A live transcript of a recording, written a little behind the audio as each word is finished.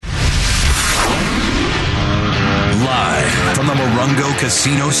the Morongo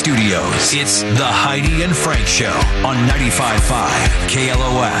Casino Studios. It's the Heidi and Frank Show on 95.5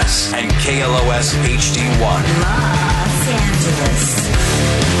 KLOS and KLOS HD1. Los Angeles.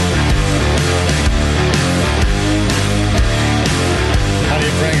 Heidi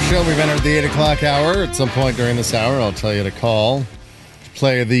and Frank Show. We've entered the 8 o'clock hour. At some point during this hour, I'll tell you to call.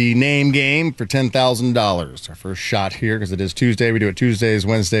 Play the name game for $10,000. Our first shot here because it is Tuesday. We do it Tuesdays,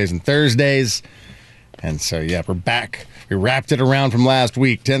 Wednesdays, and Thursdays. And so, yeah, we're back. We wrapped it around from last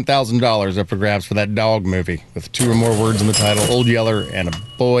week. $10,000 up for grabs for that dog movie with 2 or more words in the title. Old Yeller and a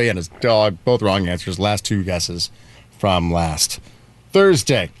boy and his dog. Both wrong answers. Last 2 guesses from last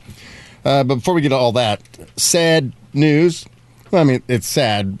Thursday. But before we get to all that, sad news. Well, I mean, it's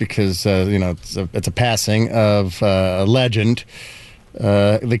sad because, it's a passing of a legend.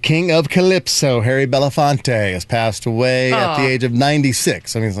 The king of Calypso, Harry Belafonte, has passed away at the age of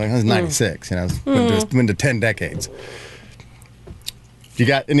 96. I mean, he's 96, went to 10 decades. You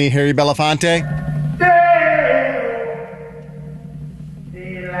got any Harry Belafonte?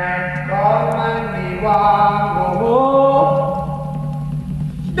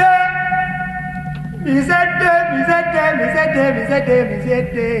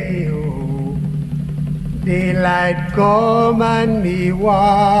 Daylight come and me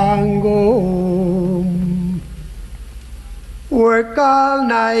want go home. Work all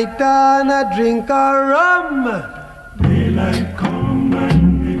night and a drink a rum. Daylight come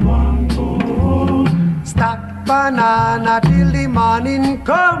and me want go home. Stack banana till the morning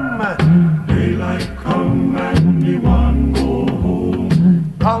come. Daylight come and me want go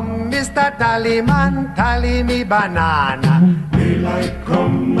home. Come, Mr. Tallyman, tally me banana. Daylight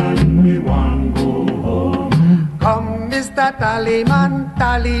come and me want go home. Come, Mr. Tallyman,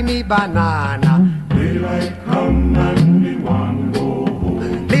 tally me banana. Daylight come and me want go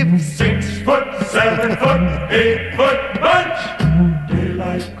home. Live 6 foot, 7 foot, 8 foot bunch.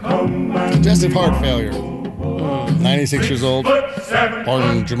 Daylight come and Congestive heart failure. 96 years old. Born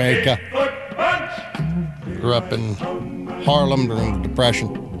in Jamaica. Grew up in Harlem during the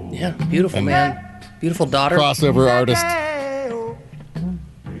Depression. Yeah, beautiful man. Beautiful daughter. Crossover artist.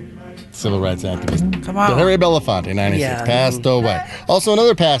 Civil rights activist. Come on. But Harry Belafonte, 96, passed away. Also,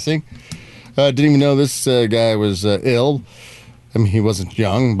 another passing. Didn't even know this guy was ill. I mean, he wasn't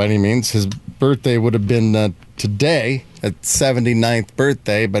young by any means. His birthday would have been today, at 79th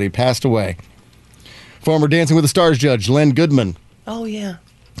birthday, but he passed away. Former Dancing with the Stars judge, Len Goodman. Oh, yeah.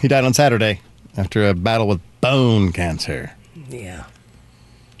 He died on Saturday after a battle with bone cancer. Yeah.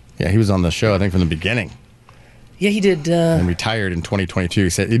 Yeah, he was on the show, I think, from the beginning. Yeah, he did. And retired in 2022. He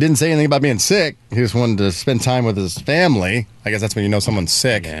said he didn't say anything about being sick. He just wanted to spend time with his family. I guess that's when you know someone's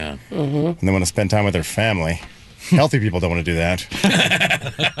sick. Yeah. Mm-hmm. And they want to spend time with their family. Healthy people don't want to do that.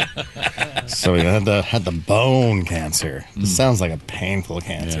 So he had the bone cancer. It sounds like a painful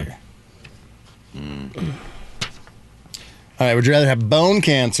cancer. Yeah. All right, would you rather have bone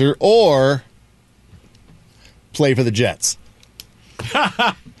cancer or play for the Jets?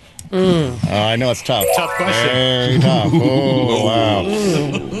 I know it's tough. Tough question. Very tough. Oh, wow.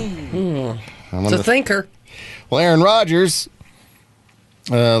 It's a thinker. Well, Aaron Rodgers,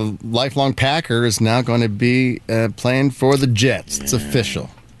 lifelong Packer, is now going to be playing for the Jets. It's official.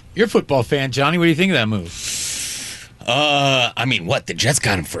 You're a football fan, Johnny. What do you think of that move? I mean, what? The Jets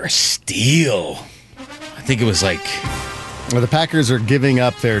got him for a steal. I think it was like... Well, the Packers are giving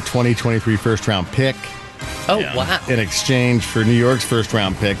up their 2023 first-round pick. Oh, wow. In exchange for New York's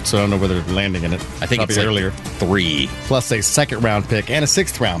first-round pick, so I don't know whether they're landing in it. I think it's like earlier. 3. Plus a second-round pick and a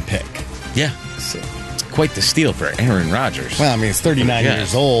sixth-round pick. Yeah. So, it's quite the steal for Aaron Rodgers. Well, I mean, he's 39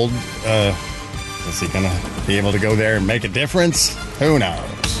 years old. Is he going to be able to go there and make a difference? Who knows?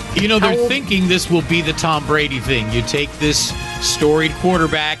 You know, they're thinking this will be the Tom Brady thing. You take this storied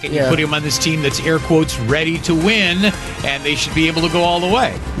quarterback and you put him on this team that's air quotes ready to win, and they should be able to go all the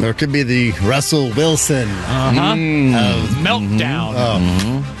way. There could be the Russell Wilson meltdown.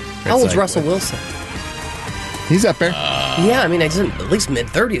 How old's Russell Wilson? He's up there. Yeah, I mean, he's in at least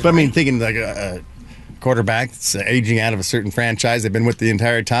mid-30s. But I mean, thinking like a quarterback that's aging out of a certain franchise they've been with the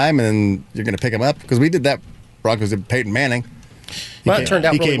entire time, and you're going to pick him up? Because we did that. Broncos did Peyton Manning. Well, it turned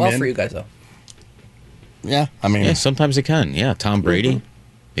out really well for you guys, though. Yeah, I mean... Yeah, sometimes it can. Yeah, Tom Brady.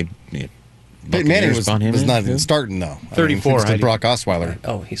 Peyton Manning was not even starting, though. 34, I mean, Brock Osweiler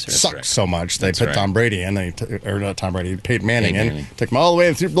sucked so much. They put Tom Brady in, or not Tom Brady, Peyton Manning in. Took him all the way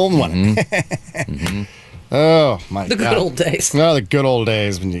to the Super Bowl and won it. Oh, my God. The good old days. No, the good old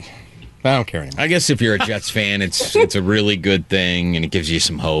days when you... I don't care anymore. I guess if you're a Jets fan, it's a really good thing, and it gives you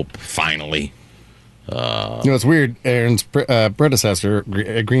some hope, finally. It's weird. Aaron's predecessor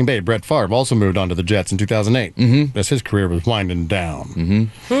at Green Bay, Brett Favre, also moved on to the Jets in 2008. Mm-hmm. As his career was winding down.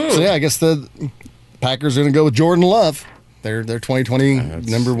 Mm-hmm. So, yeah, I guess the Packers are going to go with Jordan Love. Their 2020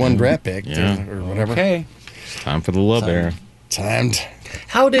 number one draft pick or whatever. Okay. Time for the love era. Time to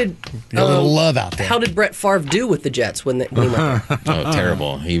How did get a little love out there. How did Brett Favre do with the Jets when he went there? Oh,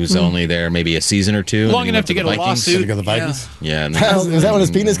 terrible. He was only there maybe a season or two. Long enough to get a lawsuit. To go to the Vikings? Yeah. Is that when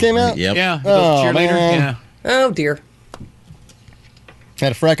his penis came out? Yep. Yeah. Oh, Cheerleader. man. Yeah. Oh dear.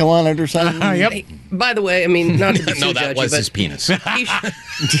 Had a freckle on it or something? Yep. Hey, by the way, I mean, not to be No, too that judgy, was but his penis.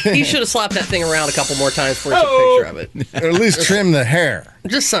 he should have slapped that thing around a couple more times before he took a picture of it. Or at least trim the hair.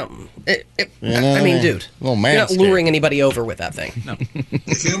 Just something. know, I mean, dude, little you're not manscaped. luring anybody over with that thing. No.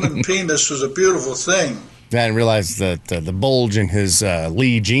 The human penis was a beautiful thing. I didn't realize that the bulge in his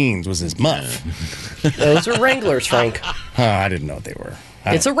Lee jeans was his muff. Those are Wranglers, Frank. I didn't know what they were.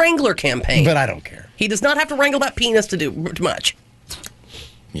 It's a Wrangler campaign. But I don't care. He does not have to wrangle that penis to do much.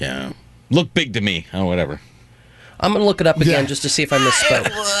 Yeah. Look big to me. Oh, whatever. I'm going to look it up again just to see if I misspoke.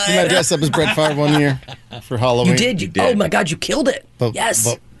 You might dress up as Brett Favre one year for Halloween. You did. You did. Oh, my God, you killed it.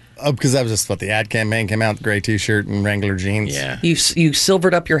 Yes. Because that was just what the ad campaign came out, the gray T-shirt and Wrangler jeans. Yeah. You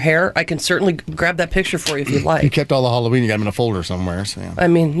silvered up your hair. I can certainly grab that picture for you if you'd like. You kept all the Halloween. You got them in a folder somewhere. So yeah. I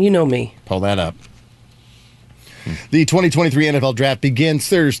mean, you know me. Pull that up. The 2023 NFL Draft begins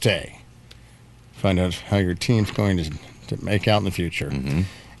Thursday. Find out how your team's going to make out in the future. Mm-hmm.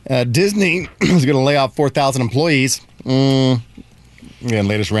 Disney is going to lay off 4,000 employees. Again,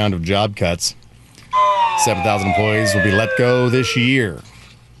 latest round of job cuts. 7,000 employees will be let go this year.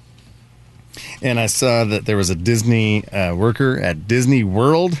 And I saw that there was a Disney worker at Disney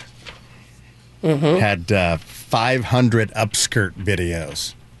World had 500 upskirt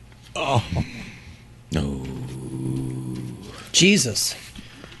videos. Oh. No. Jesus.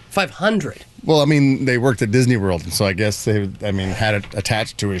 500. Well, I mean, they worked at Disney World, and so I guess they, had it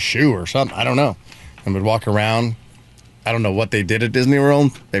attached to his shoe or something. I don't know. And would walk around. I don't know what they did at Disney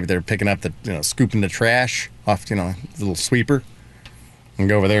World. Maybe they were picking up scooping the trash off, the little sweeper. And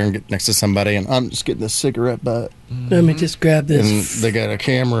go over there and get next to somebody, and I'm just getting a cigarette butt. Let me just grab this. And they got a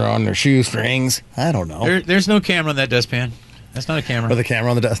camera on their shoestrings. I don't know. There's no camera on that dustpan. That's not a camera. Or the camera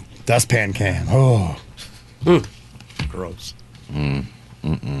on the dustpan cam. Oh. Gross.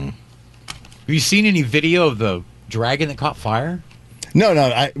 Have you seen any video of the dragon that caught fire? No.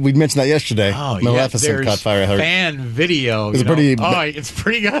 We mentioned that yesterday. Oh, Maleficent there's caught fire. I heard. Fan video. It's it's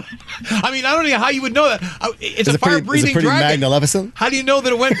pretty good. I mean, I don't know how you would know that. It's a fire-breathing dragon. Maleficent? How do you know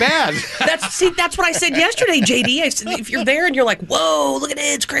that it went bad? That's what I said yesterday, JD. I said, if you're there and you're like, whoa, look at it,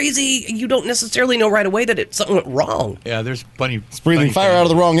 it's crazy, you don't necessarily know right away that something went wrong. Yeah, there's plenty. It's breathing fire out of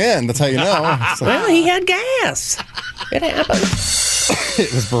the wrong end. That's how you know. Well, he had gas. It happened.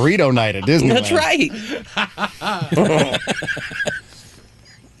 It was burrito night at Disneyland. That's right.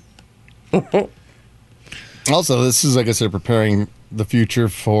 Also, this is, I guess, they're preparing the future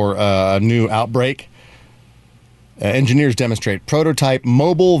for a new outbreak. Engineers demonstrate prototype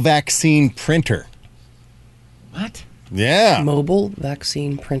mobile vaccine printer. What? Yeah. Mobile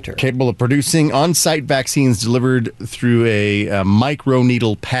vaccine printer. Capable of producing on-site vaccines delivered through a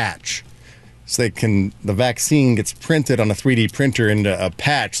microneedle patch. So the vaccine gets printed on a 3D printer into a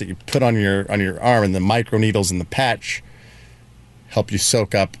patch that you put on your arm, and the microneedles in the patch help you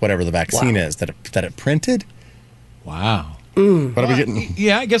soak up whatever the vaccine is that it printed. Wow. What are we getting?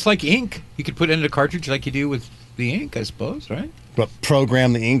 Yeah, I guess like ink. You could put it in a cartridge like you do with the ink, I suppose, right? But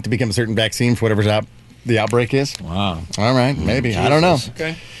program the ink to become a certain vaccine for whatever the outbreak is? Wow. All right, maybe. Jesus. I don't know.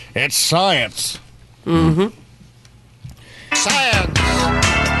 Okay. It's science. Mm-hmm. Science!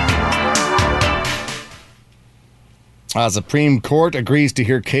 Supreme Court agrees to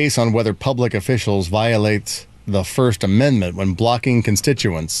hear case on whether public officials violate the First Amendment when blocking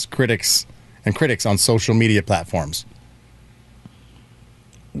constituents, critics on social media platforms.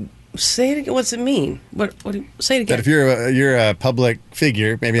 Say it again. What's it mean? Say it again. That if you're a public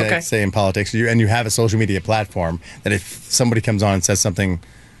figure, maybe let's say in politics, and you have a social media platform, that if somebody comes on and says something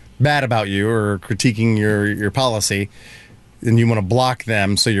bad about you or critiquing your policy, and you want to block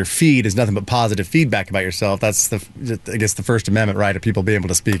them so your feed is nothing but positive feedback about yourself, that's the First Amendment right of people being able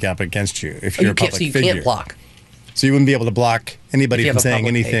to speak up against you if you're a public figure. So you can't block. So you wouldn't be able to block anybody from saying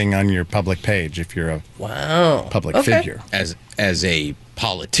anything on your public page if you're a public figure. As a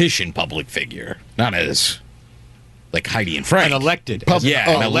politician public figure, not as like Heidi and Frank. An elected.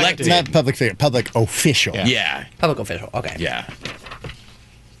 An elected. Not public figure, public official. Yeah. Public official, okay. Yeah.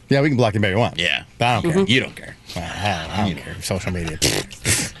 Yeah, we can block anybody we want. Yeah. But I don't care. You don't care. I don't care. Social media.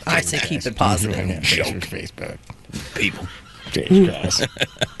 I say keep it positive. Facebook. People. Jesus Christ.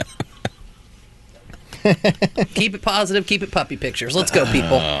 Keep it positive. Keep it puppy pictures. Let's go,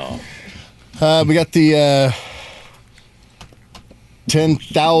 people. We got the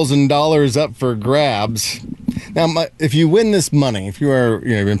 $10,000 up for grabs. Now, if you win this money, if you are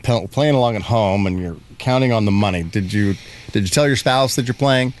been playing along at home and you're counting on the money, did you tell your spouse that you're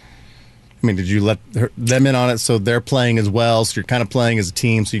playing? I mean, did you let them in on it so they're playing as well? So you're kind of playing as a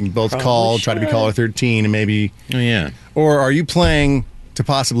team, so you can both try to be caller 13, and maybe. Oh yeah. Or are you playing to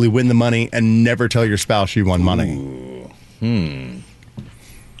possibly win the money and never tell your spouse you won money?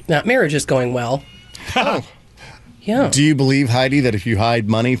 Now, marriage is going well. Oh. Yeah. Do you believe, Heidi, that if you hide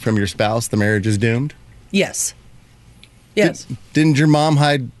money from your spouse, the marriage is doomed? Yes. Yes. Didn't your mom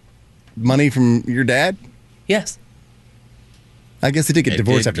hide money from your dad? Yes. I guess they did get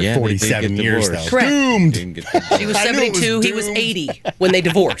divorced after 47 years, though. Correct. Doomed. She was 72. He was 80 when they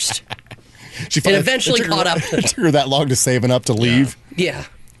divorced. It eventually caught up. It took her that long to saving up to leave. Yeah.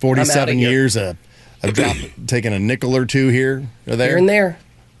 47 years, a drop, taking a nickel or two here or there. Here and there.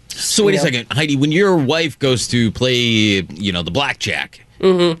 So wait a second, Heidi. When your wife goes to play, the blackjack,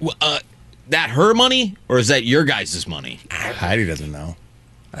 that her money or is that your guys' money? Heidi doesn't know.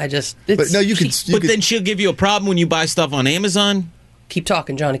 But no, you could. Then she'll give you a problem when you buy stuff on Amazon. Keep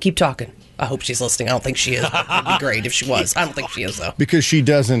talking, Johnny. Keep talking. I hope she's listening. I don't think she is. But it'd be great if she was. I don't think she is, though. Because she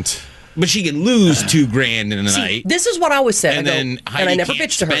doesn't. But she can lose $2,000 in a night. This is what I always said. And then Heidi and I never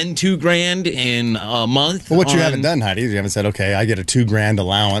can't bitched to her. spend $2,000 in a month. Well, what you haven't done, Heidi, is you haven't said, okay, I get a $2,000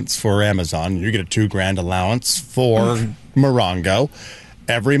 allowance for Amazon. You get a $2,000 allowance for Morongo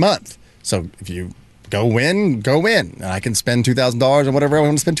every month. So if you go win. And I can spend $2,000 on whatever I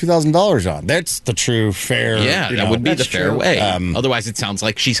want to spend $2,000 on. That's the true fair. Yeah, that would be the fair way. Otherwise, it sounds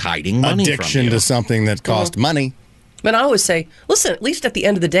like she's hiding money from you. Addiction to something that cost money. But I always say, listen, at least at the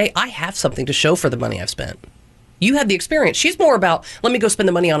end of the day, I have something to show for the money I've spent. You had the experience. She's more about, let me go spend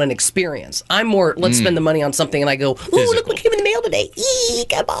the money on an experience. I'm more, let's spend the money on something, and I go, ooh, look what came in the mail today.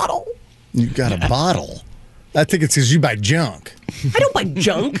 Eek, a bottle. You got a bottle? I think it's because you buy junk. I don't buy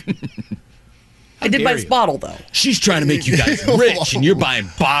junk. I did buy this bottle, though. She's trying to make you guys rich, and you're buying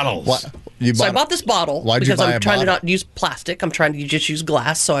bottles. What? So I bought this bottle because I'm trying to not use plastic. I'm trying to just use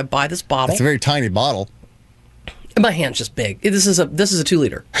glass, so I buy this bottle. It's a very tiny bottle. And my hand's just big. This is a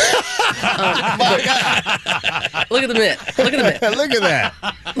 2-liter. Look at the mitt. Look at the mitt. Look at that.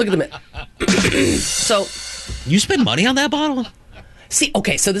 Look at the mitt. So, you spend money on that bottle? See,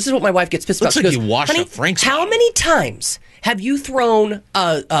 okay, so this is what my wife gets pissed Looks about. like She goes, you washed honey, a Frank's how bottle." many times have you thrown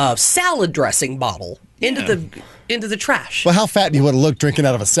a salad dressing bottle into the trash? Well, how fat do you want to look drinking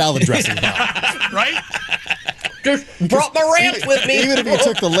out of a salad dressing bottle? Right? Just brought my ranch with me. Even if you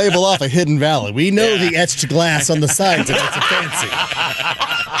took the label off of Hidden Valley, we know the etched glass on the sides of it's a fancy.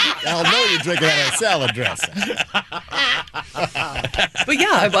 I'll know you're drinking out of a salad dressing. But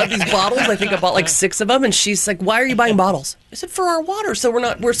yeah, I bought these bottles. I think I bought like 6 of them, and she's like, "Why are you buying bottles?" I said, "For our water, so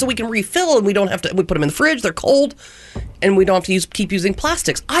we can refill, and we don't have to. We put them in the fridge; they're cold, and we don't have to keep using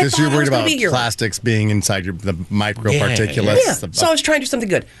plastics." I Because thought you're I worried was going about to be here. plastics being inside the microparticulates. Yeah. So I was trying to do something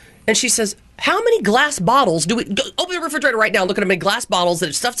good. And she says, how many glass bottles do we... Open the refrigerator right now and look at how many glass bottles that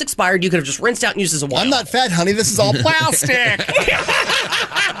if stuff's expired, you could have just rinsed out and used as a water. I'm not fat, honey. This is all plastic.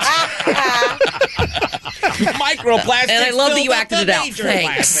 Microplastics. And I love that you filled acted up it the out. major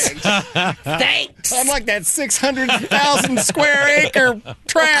Thanks. plastics. Thanks. I'm like that 600,000 square acre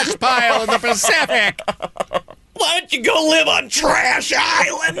trash pile in the Pacific Why don't you go live on Trash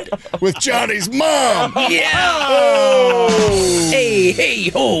Island? with Johnny's mom. Yeah. Oh. Hey,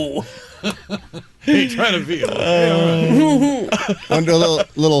 ho. Hey, trying to feel. Want to do a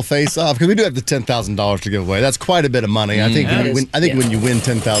little face off because we do have the $10,000 to give away. That's quite a bit of money. I think when you win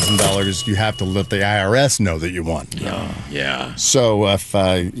 $10,000, you have to let the IRS know that you won. Yeah. So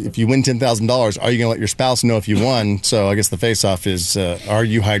if you win $10,000, are you going to let your spouse know if you won? So I guess the face off is: are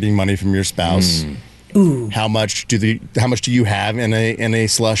you hiding money from your spouse? Ooh. How much do you have in a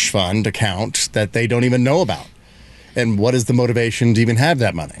slush fund account that they don't even know about? And what is the motivation to even have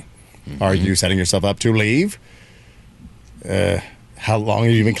that money? Are you setting yourself up to leave? How long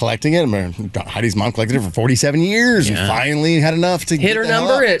have you been collecting it? I mean, Heidi's mom collected it for 47 years and finally had enough to Hit her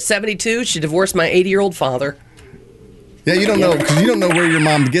number, and at 72, she divorced my 80-year-old father. Yeah, you don't know because you don't know where your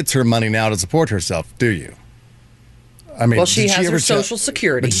mom gets her money now to support herself, do you? I mean, Well, she did has her ever Social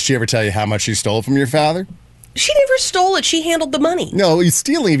Security. But did she ever tell you how much she stole from your father? She never stole it. She handled the money. No, you're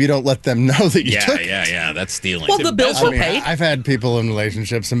stealing if you don't let them know that you took it. Yeah. That's stealing. Well, the bills were paid. I've had people in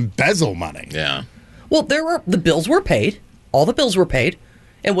relationships embezzle money. Yeah. Well, the bills were paid. All the bills were paid.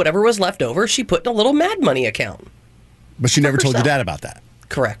 And whatever was left over, she put in a little Mad Money account. But she never told your herself. dad about that.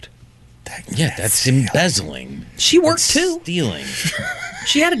 Correct. Yeah, that's embezzling. She worked too. Stealing.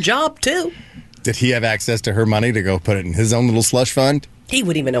 She had a job too. Did he have access to her money to go put it in his own little slush fund? He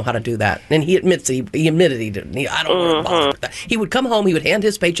wouldn't even know how to do that. And he admitted he didn't. I don't want to bother with that. He would come home, he would hand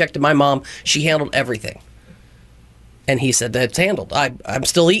his paycheck to my mom. She handled everything. And he said, that's handled. I'm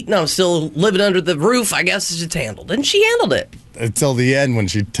still eating. I'm still living under the roof. I guess it's handled. And she handled it. Until the end when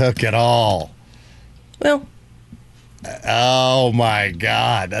she took it all. Well. Oh, my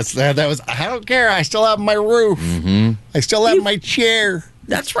God. That was, I don't care. I still have my roof. Mm-hmm. I still have my chair.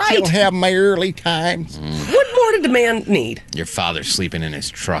 That's right. Still have my early times. What more did the man need? Your father's sleeping in his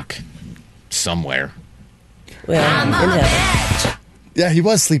truck somewhere. Well, in heaven. Yeah, he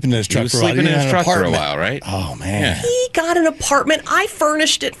was sleeping in his truck He was for a while. sleeping He in his had an truck for a apartment. while, right? Oh, man. Yeah. He got an apartment. I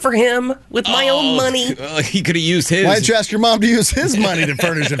furnished it for him with my own money. He could have used his. Why didn't you ask your mom to use his money to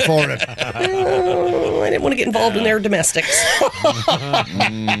furnish it for him? I didn't want to get involved in their domestics.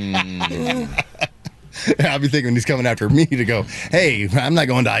 I'll be thinking he's coming after me to go, hey, I'm not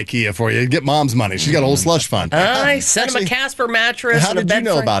going to IKEA for you. Get mom's money. She's got a whole slush fund. I sent him a Casper mattress. How and a did bed you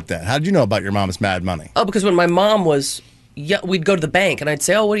know frame. about that? How did you know about your mom's mad money? Oh, because when my mom was, we'd go to the bank and I'd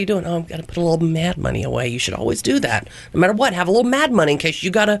say, oh, what are you doing? Oh, I've got to put a little mad money away. You should always do that. No matter what, have a little mad money in case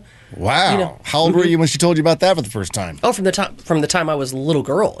you got to. Wow. You know. How old were you when she told you about that for the first time? Oh, from the time I was a little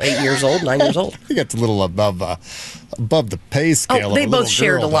girl, 8 years old, 9 years old. You got a little above the pay scale. Oh, they of a both little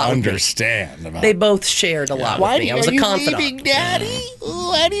shared girl a lot to with me. understand about. They both shared a lot with me. I was a confidant. Daddy?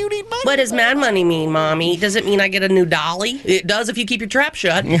 Why do you need money? What does mad money mean, Mommy? Does it mean I get a new dolly? It does if you keep your trap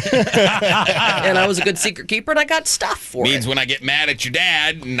shut. And I was a good secret keeper, and I got stuff for Means it. when I get mad at your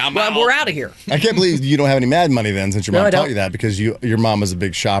dad, and I'm Well, out. we're out of here. I can't believe you don't have any mad money then, since your mom No, I taught don't. you that, because your mom was a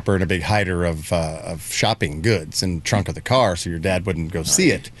big shopper and a big hider of shopping goods in the trunk of the car, so your dad wouldn't go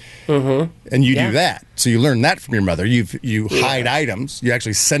see it. Mm-hmm. And you do that, so you learn that from your mother. You hide items. You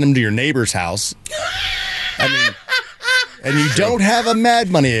actually send them to your neighbor's house. I mean, and you don't have a mad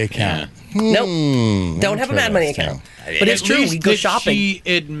money account. Nope. Don't have a mad money account. But it's At true. least We go that shopping. She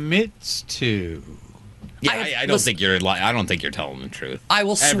admits to. Yeah, I don't think you're. I don't think you're telling the truth. I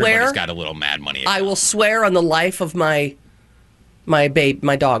will swear. Everybody's got a little mad money. I will swear on the life of my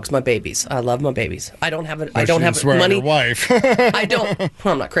dogs, my babies. I love my babies. I don't have I don't have swear on money. your wife. I don't.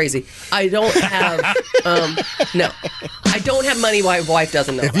 Well, I'm not crazy. I don't have. No, I don't have money. My wife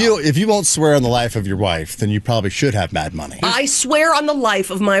doesn't know. If you won't swear on the life of your wife, then you probably should have mad money. I swear on the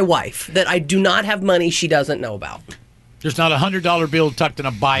life of my wife that I do not have money she doesn't know about. There's not a $100 bill tucked in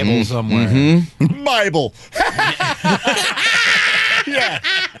a Bible somewhere. Bible. Yeah.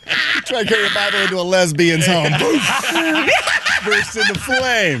 Try to carry a Bible into a lesbian's home. Burst into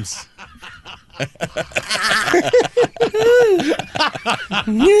flames.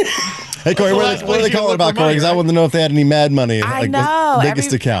 Hey, Corey, what are they calling about, Corey? Because I wanted to know if they had any mad money. I like know. The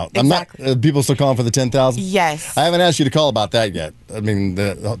biggest account. Exactly. I'm not. People still calling for the 10,000. Yes. I haven't asked you to call about that yet. I mean,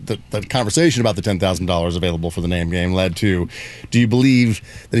 the conversation about the $10,000 available for the name game led to: do you believe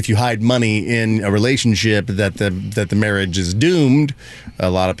that if you hide money in a relationship that the marriage is doomed?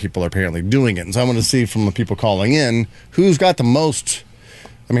 A lot of people are apparently doing it, and so I want to see from the people calling in who's got the most.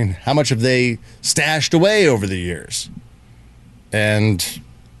 I mean, how much have they stashed away over the years? And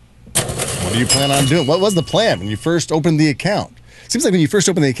what do you plan on doing? What was the plan when you first opened the account? Seems like when you first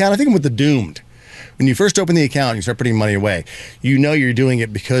opened the account, I think with the doomed. When you first open the account and you start putting money away, you know you're doing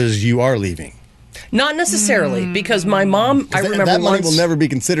it because you are leaving. Not necessarily, because my mom, I remember that money once, will never be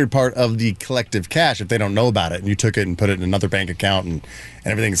considered part of the collective cash if they don't know about it and you took it and put it in another bank account and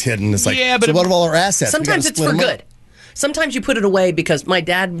everything's hidden. It's like, Yeah, but so what of all our assets? We sometimes gotta it's split for them up. good. Sometimes you put it away because my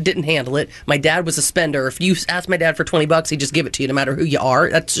dad didn't handle it. My dad was a spender. If you asked my dad for $20, he'd just give it to you no matter who you are.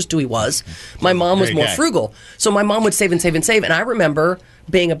 That's just who he was. My mom was Great more guy. frugal. So my mom would save and save and save. And I remember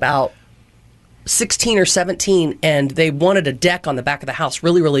being about 16 or 17, and they wanted a deck on the back of the house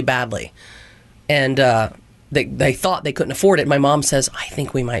really, really badly. And they thought they couldn't afford it. My mom says, I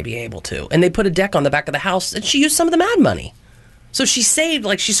think we might be able to. And they put a deck on the back of the house, and she used some of the mad money. So she saved,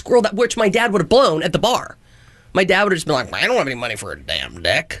 like she squirreled that, which my dad would have blown at the bar. My dad would have just been like, I don't have any money for a damn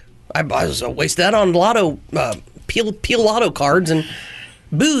deck. I waste that on lotto, peel lotto cards and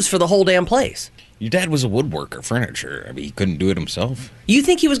booze for the whole damn place. Your dad was a woodworker, furniture. I mean, he couldn't do it himself. You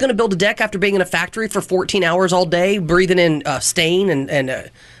think he was going to build a deck after being in a factory for 14 hours all day, breathing in stain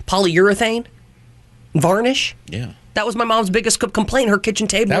and polyurethane? Varnish? Yeah. That was my mom's biggest complaint, her kitchen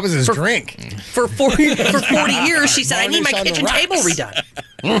table. That was his drink. For 40 years, she said, I need my Varnish on the kitchen table rocks.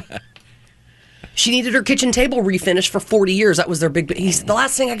 redone. She needed her kitchen table refinished for 40 years. That was their big... He said, the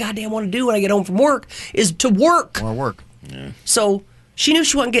last thing I goddamn want to do when I get home from work is to work. More work. So she knew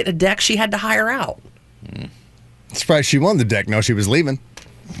she wasn't getting a deck. She had to hire out. Surprised she won the deck. No, she was leaving.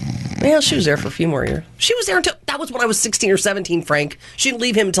 Yeah, she was there for a few more years. She was there until, that was when I was 16 or 17, Frank. She didn't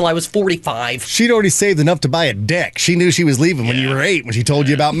leave him until I was 45. She'd already saved enough to buy a deck. She knew she was leaving when you were 8, when she told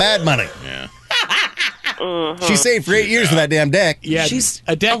you about Mad Money. Yeah. She saved for 8 years for that damn deck. Yeah, She's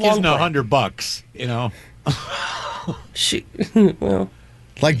a deck a long isn't way. $100, you know. She, well,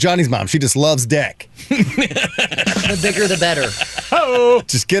 Like Johnny's mom, she just loves deck. the bigger the better. Oh,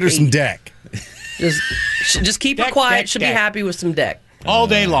 Just get her some deck. Just keep her Deck, quiet. deck, She'll deck. be happy with some deck. all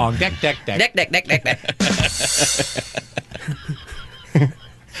day long. Deck. Deck.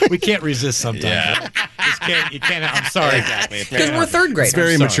 We can't resist sometimes. Yeah. You can't. I'm sorry. Exactly. Because we're third graders. It's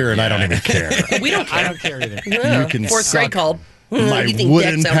very mature, and I don't even care. We don't I care. don't care either. Yeah. You can Fourth suck grade called. my You think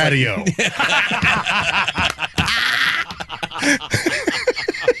wooden deck sounds patio.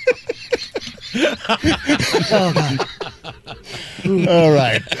 All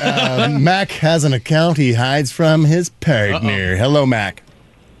right. Mac has an account he hides from his partner. Hello, Mac.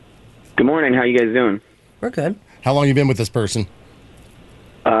 Good morning. How you guys doing? We're good. How long you been with this person?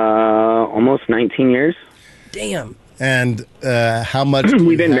 Almost 19 years. Damn. And how much? do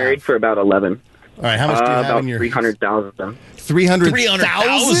We've you been have? married for about 11. All right. How much do you have About in your 300,000.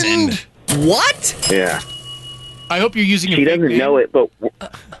 300,000? What? Yeah. I hope you're using. She doesn't know it, but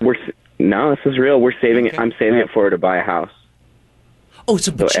no, this is real. We're saving it. I'm saving it for her to buy a house. Oh,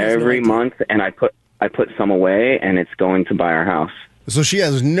 so, So every month, and I put some away, and it's going to buy our house. So she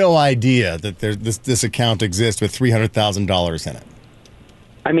has no idea that this account exists with $300,000 in it.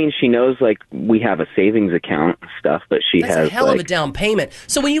 I mean, she knows like we have a savings account and stuff, but she That's has a hell like of a down payment.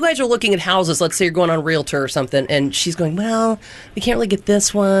 So when you guys are looking at houses, let's say you're going on a realtor or something, and she's going, well, we can't really get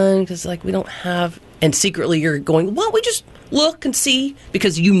this one because like we don't have, and secretly you're going, well, we just look and see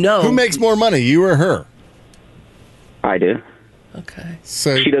because you know. Who makes more money, you or her? I do. Okay.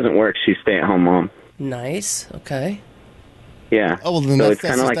 So She doesn't work. She's stay-at-home mom. Nice. Okay. Yeah. Oh, well, then so that's, it's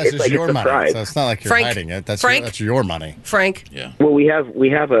kind of like that's it's just like your a money. surprise. So it's not like you're Frank, hiding it. That's Frank? your money. Frank. Yeah. Well, we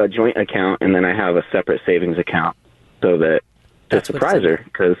have a joint account, and then I have a separate savings account, so that to That's what surprise it's in. her,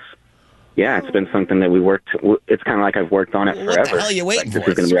 because it's been something that we worked. It's kind of like I've worked on it forever. What the hell are you waiting Like,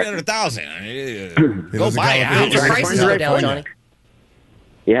 for? this is gonna be- 300,000. Go doesn't buy a call it house. the Prices Prices go are down, Johnny.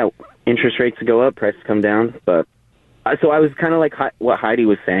 Yeah, interest rates go up, prices come down, but. So I was kind of like what Heidi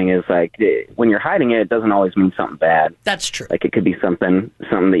was saying is like when you're hiding it doesn't always mean something bad. That's true. Like it could be something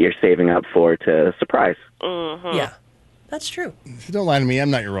that you're saving up for to surprise. Yeah. That's true. Don't lie to me. I'm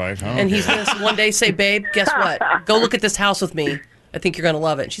not your wife. And he's going to one day say, babe, guess what? Go look at this house with me. I think you're going to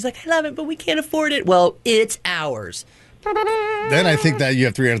love it. And she's like, I love it, but we can't afford it. Well, it's ours. Then I think that you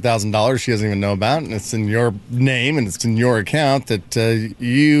have $300,000 she doesn't even know about, and it's in your name and it's in your account. That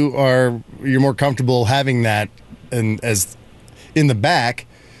you're more comfortable having that as in the back,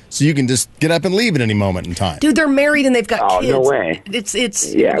 so you can just get up and leave at any moment in time. Dude, they're married and they've got Oh, kids. no way. It's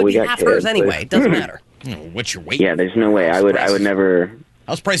Yeah, it would we be got half kids, hers but- anyway. It doesn't matter. What you're waiting? Yeah, there's no way. I would never.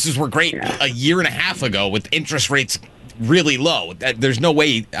 House prices were great a year and a half ago with interest rates really low. There's no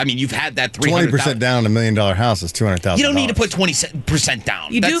way. I mean, you've had that 20% down on $1 million house is $200,000. You don't need to put 20%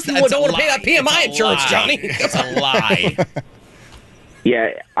 down. You do if you don't want to pay that PMI insurance, Johnny. It's a lie.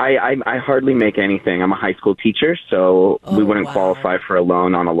 Yeah, I hardly make anything. I'm a high school teacher, so we wouldn't wow. qualify for a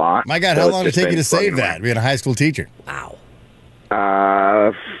loan on a lot. My God, So how it's long did it just take you been to save floating that? Being a high school teacher. Wow.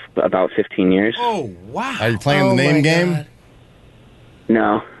 away. About 15 years. Oh wow! Are you playing the Oh, name my game? God.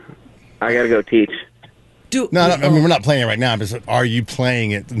 No, I gotta go teach. No, I mean we're not playing it right now. But are you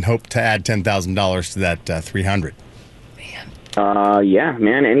playing it and hope to add $10,000 to that 300? Yeah,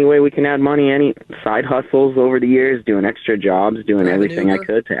 man. Any way we can add money, any side hustles over the years, doing extra jobs, doing Grab an everything I Uber.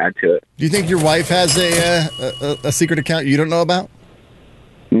 could to add to it. Do you think your wife has a secret account you don't know about?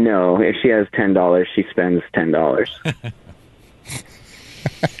 No, if she has $10, she spends $10.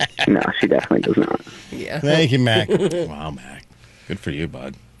 No, she definitely does not. Yeah. Thank you, Mac. Wow, Mac. Good for you,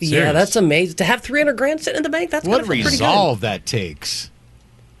 bud. Yeah, Serious. that's amazing. To have 300 grand sitting in the bank, that's What gotta feel pretty resolve that takes.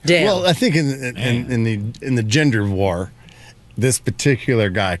 good. Damn. Well, I think in the gender war, this particular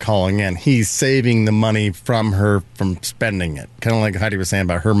guy calling in, he's saving the money from her from spending it. Kind of like Heidi was saying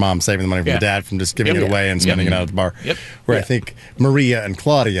about her mom saving the money from Yeah. the dad from just giving Yep. it away and spending it out at the bar. Yep. Where I Yeah. think Maria and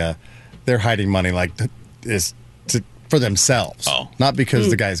Claudia, they're hiding money for themselves. Oh. Not because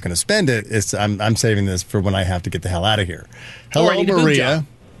the guy's going to spend it. It's I'm saving this for when I have to get the hell out of here. Hello, I need a boob Maria. job.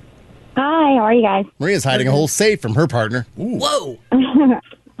 Hi, how are you guys? Maria's hiding a whole safe from her partner. Whoa.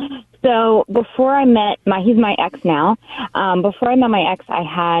 So before I met he's my ex now. Before I met my ex, I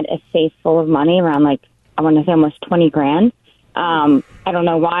had a safe full of money around I want to say almost 20 grand. I don't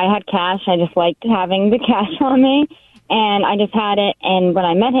know why I had cash. I just liked having the cash on me, and I just had it. And when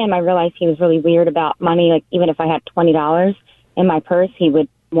I met him, I realized he was really weird about money. Like even if I had $20 in my purse, he would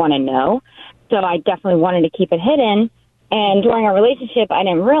want to know. So I definitely wanted to keep it hidden. And during our relationship, I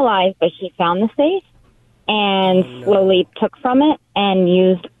didn't realize, but he found the safe and slowly took from it and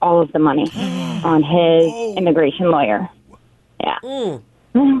used all of the money on his immigration lawyer. Yeah.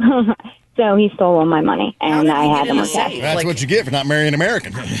 So he stole all my money, and I had him with that. That's what you get for not marrying an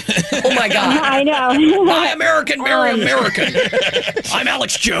American. Oh, my God. I know. Buy American, marry American. I'm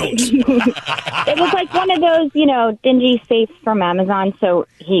Alex Jones. It was like one of those, dingy safes from Amazon. So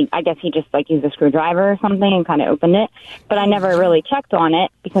I guess he just used a screwdriver or something and kind of opened it. But I never really checked on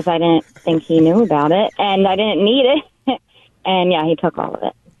it because I didn't think he knew about it, and I didn't need it. And yeah, he took all of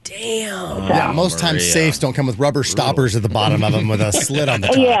it. Damn. Yeah, most times safes don't come with rubber stoppers at the bottom of them with a slit on the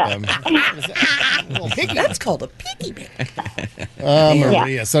top. Yeah. That's called a piggy bank.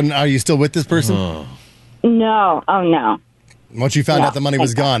 Maria. So are you still with this person? No. Oh, no. Once you found out the money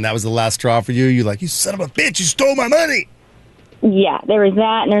was gone, that was the last straw for you? You son of a bitch, you stole my money. Yeah, there was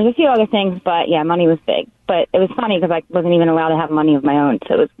that, and there's a few other things, but yeah, money was big. But it was funny because I wasn't even allowed to have money of my own,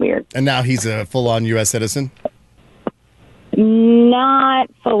 so it was weird. And now he's a full-on U.S. citizen? Not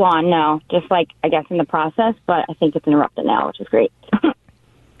full on, no. Just I guess in the process, but I think it's interrupted now, which is great.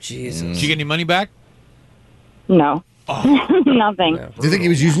 Jesus. Did you get any money back? No. Nothing. Do you think he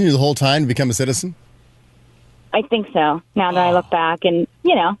was using you the whole time to become a citizen? I think so. Now that I look back and,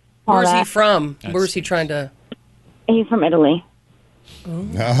 all Where's that. he from? Where's he trying to... He's from Italy.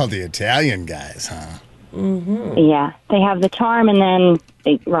 Oh, the Italian guys, huh? Mm-hmm. Yeah. They have the charm and then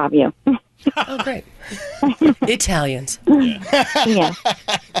they rob you. Oh, great. Italians. Yeah.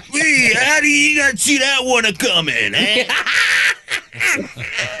 Hey, how do you not see that one coming, eh?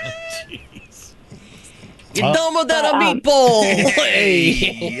 You dumber than a meatball.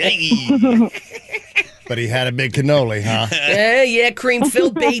 But he had a big cannoli, huh? Yeah,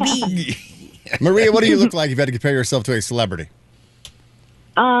 cream-filled, baby. Maria, what do you look like if you had to compare yourself to a celebrity?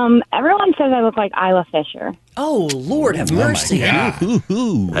 Everyone says I look like Isla Fisher. Oh, Lord have mercy.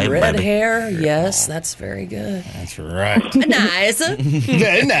 Red hair, yes, that's very good. That's right. Nice.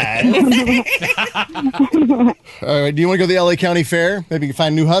 Very nice. All right, do you want to go to the LA County Fair? Maybe you can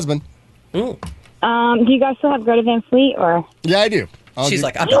find a new husband. Do you guys still have Greta Van Fleet or? Yeah, I do. She's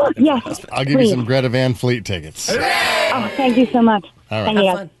like, I'm not looking for a husband. I'll give you some Greta Van Fleet tickets. Oh, thank you so much. All right. Thank you,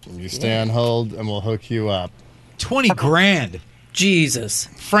 Have guys. fun. You stay on hold, and we'll hook you up. 20 grand. Jesus.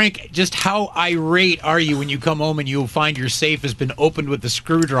 Frank, just how irate are you when you come home and you find your safe has been opened with a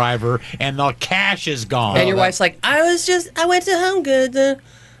screwdriver and the cash is gone? And your wife's like, I went to Home Goods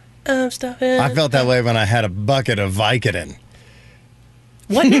and stuff. I felt that way when I had a bucket of Vicodin.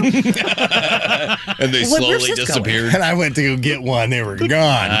 What? And they Where's slowly this disappeared. And I went to go get one. They were gone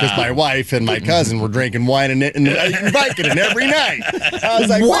because my wife and my cousin were drinking wine and Vicodin every night. I was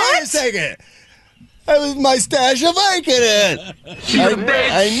like, wait a second. That was my stash of Vicodin.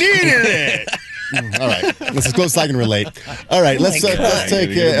 I needed it. All right. That's as close as I can relate. All right. Let's take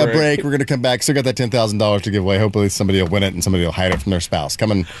a break. We're going to come back. Still got that $10,000 to give away. Hopefully somebody will win it and somebody will hide it from their spouse.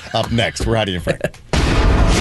 Coming up next, we're Heidi and Frank.